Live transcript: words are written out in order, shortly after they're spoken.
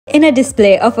In a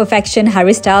display of affection,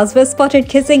 Harry Styles was spotted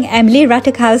kissing Emily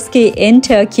Ratajkowski in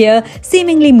Turkey,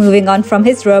 seemingly moving on from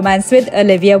his romance with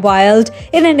Olivia Wilde.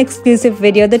 In an exclusive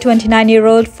video, the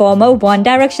 29-year-old former One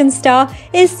Direction star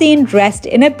is seen dressed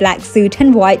in a black suit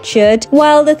and white shirt,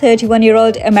 while the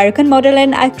 31-year-old American model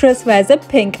and actress wears a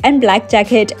pink and black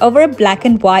jacket over a black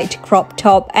and white crop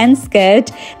top and skirt.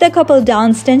 The couple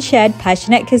danced and shared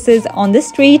passionate kisses on the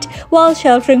street while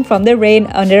sheltering from the rain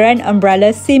under an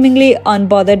umbrella, seemingly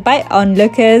unbothered by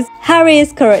onlookers. Harry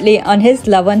is currently on his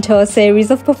Love on Tour series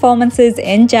of performances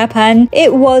in Japan.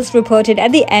 It was reported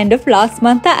at the end of last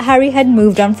month that Harry had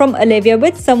moved on from Olivia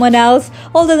with someone else,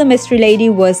 although the mystery lady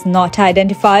was not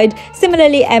identified.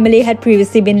 Similarly, Emily had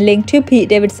previously been linked to Pete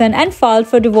Davidson and filed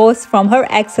for divorce from her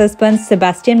ex-husband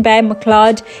Sebastian Bear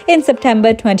McLeod in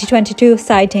September 2022,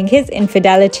 citing his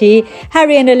infidelity.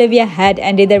 Harry and Olivia had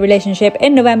ended their relationship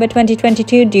in November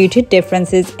 2022 due to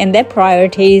differences in their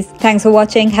priorities. Thanks for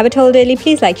watching. Have a Told Daily.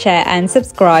 Please like, share and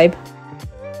subscribe.